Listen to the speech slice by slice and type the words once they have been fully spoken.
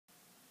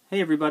Hey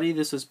everybody,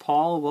 this is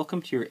Paul.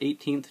 Welcome to your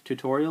 18th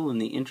tutorial in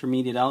the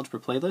Intermediate Algebra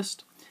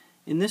playlist.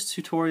 In this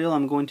tutorial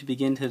I'm going to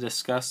begin to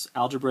discuss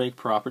algebraic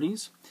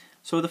properties.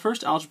 So the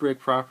first algebraic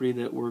property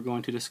that we're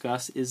going to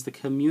discuss is the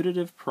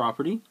commutative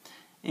property.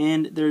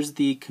 And there's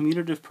the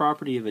commutative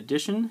property of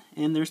addition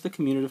and there's the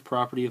commutative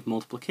property of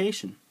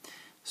multiplication.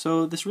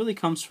 So this really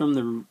comes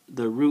from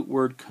the root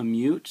word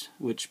commute,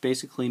 which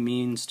basically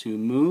means to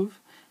move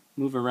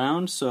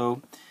around.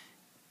 So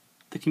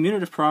the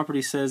commutative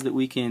property says that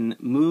we can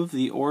move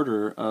the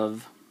order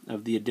of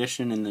the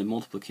addition and the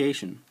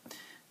multiplication.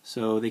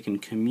 So they can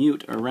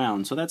commute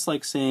around. So that's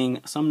like saying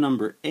some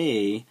number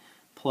A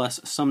plus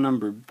some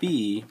number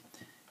B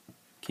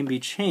can be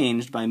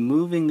changed by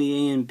moving the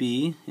A and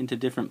B into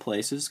different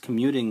places,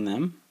 commuting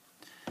them,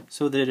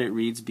 so that it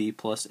reads B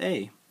plus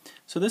A.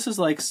 So this is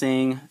like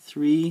saying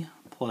 3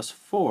 plus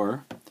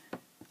 4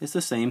 is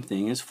the same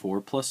thing as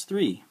 4 plus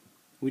 3.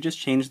 We just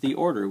change the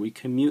order. We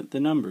commute the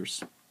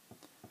numbers.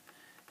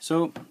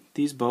 So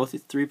these both,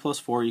 3 plus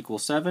 4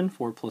 equals 7,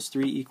 4 plus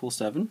 3 equals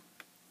 7.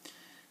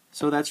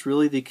 So that's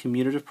really the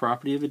commutative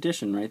property of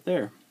addition right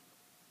there.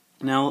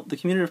 Now the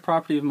commutative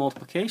property of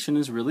multiplication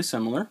is really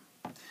similar,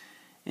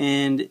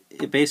 and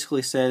it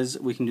basically says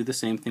we can do the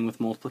same thing with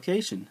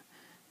multiplication.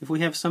 If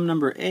we have some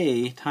number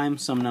A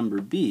times some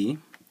number B,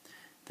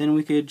 then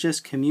we could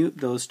just commute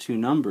those two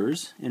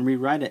numbers and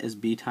rewrite it as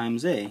B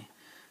times A.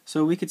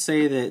 So we could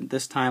say that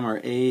this time our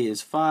A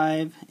is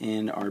 5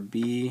 and our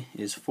B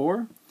is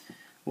 4.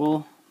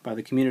 Well, by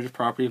the commutative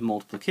property of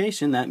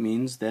multiplication, that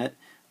means that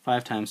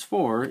 5 times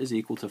 4 is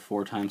equal to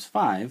 4 times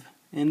 5,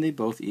 and they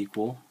both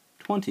equal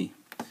 20.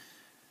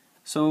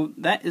 So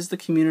that is the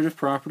commutative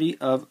property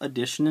of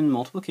addition and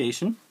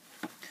multiplication.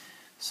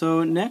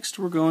 So next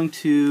we're going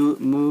to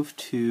move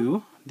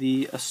to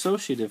the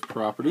associative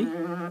property.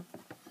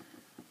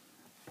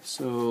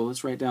 So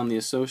let's write down the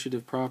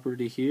associative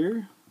property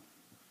here.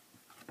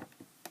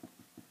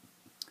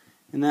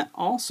 And that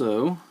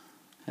also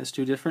has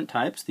two different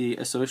types, the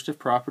associative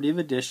property of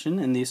addition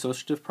and the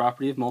associative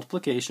property of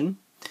multiplication.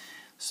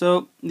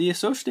 So the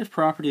associative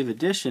property of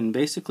addition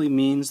basically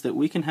means that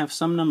we can have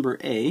some number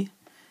A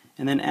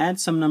and then add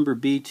some number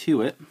B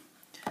to it,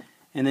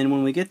 and then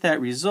when we get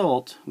that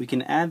result we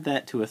can add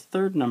that to a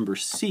third number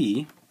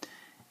C,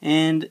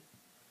 and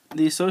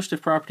the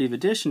associative property of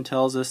addition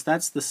tells us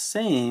that's the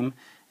same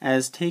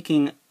as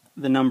taking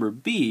the number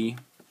B,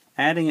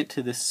 adding it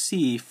to the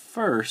C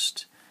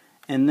first,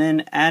 and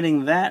then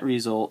adding that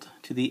result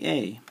to the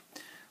A.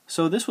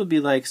 So this would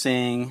be like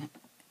saying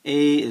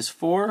A is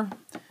 4,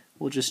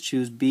 we'll just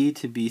choose B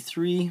to be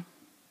 3,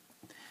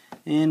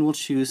 and we'll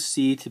choose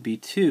C to be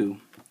 2.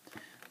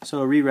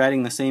 So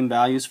rewriting the same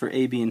values for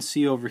A, B, and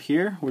C over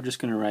here, we're just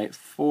going to write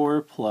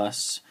 4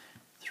 plus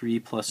 3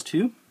 plus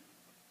 2.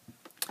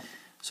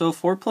 So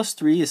 4 plus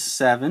 3 is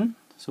 7,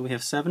 so we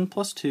have 7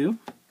 plus 2.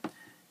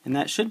 And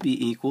that should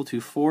be equal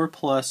to 4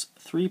 plus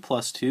 3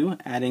 plus 2,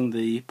 adding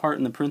the part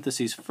in the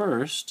parentheses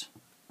first.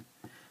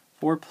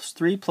 4 plus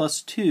 3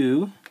 plus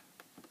 2,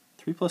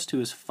 3 plus 2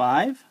 is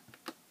 5.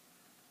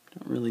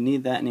 Don't really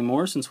need that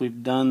anymore since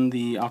we've done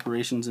the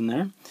operations in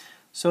there.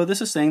 So this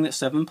is saying that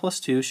 7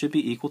 plus 2 should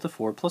be equal to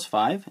 4 plus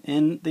 5,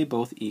 and they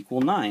both equal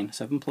 9.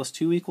 7 plus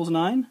 2 equals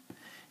 9,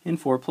 and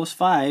 4 plus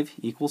 5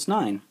 equals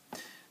 9.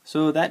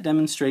 So that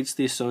demonstrates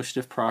the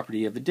associative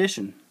property of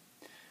addition.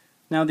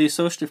 Now the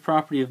associative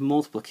property of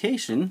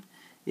multiplication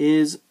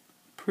is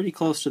pretty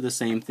close to the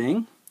same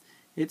thing.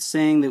 It's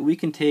saying that we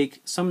can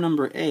take some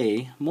number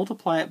A,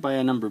 multiply it by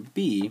a number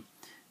B,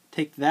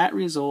 take that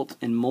result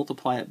and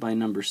multiply it by a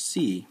number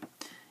C.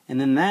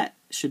 And then that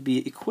should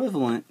be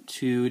equivalent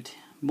to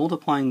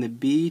multiplying the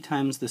B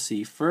times the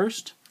C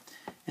first,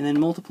 and then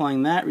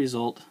multiplying that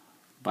result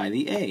by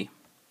the A.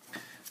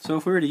 So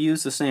if we were to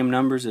use the same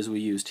numbers as we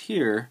used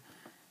here,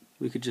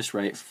 we could just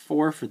write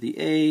 4 for the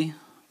A,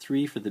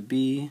 3 for the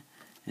B,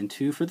 and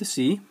 2 for the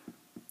C.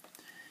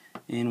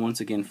 And once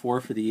again, 4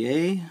 for the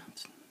A,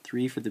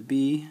 3 for the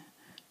B,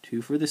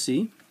 2 for the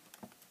C.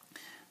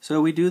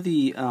 So we do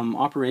the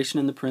operation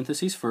in the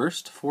parentheses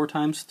first. 4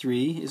 times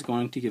 3 is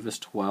going to give us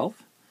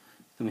 12.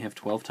 Then we have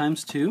 12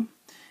 times 2.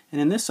 And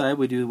in this side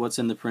we do what's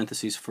in the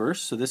parentheses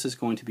first. So this is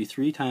going to be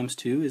 3 times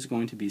 2 is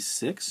going to be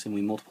 6, and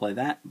we multiply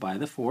that by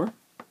the 4.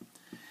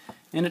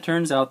 And it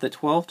turns out that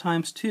 12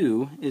 times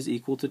 2 is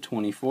equal to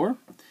 24,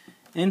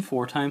 and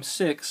 4 times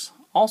 6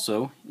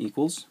 also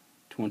equals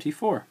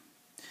 24.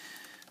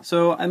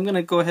 So I'm going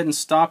to go ahead and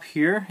stop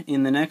here.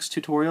 In the next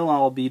tutorial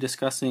I'll be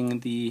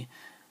discussing the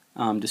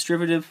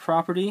distributive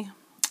property,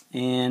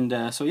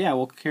 and so yeah,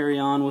 we'll carry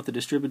on with the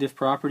distributive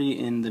property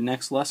in the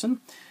next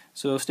lesson.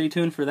 So stay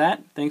tuned for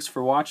that. Thanks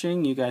for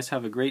watching. You guys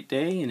have a great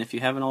day, and if you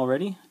haven't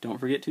already, don't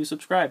forget to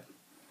subscribe.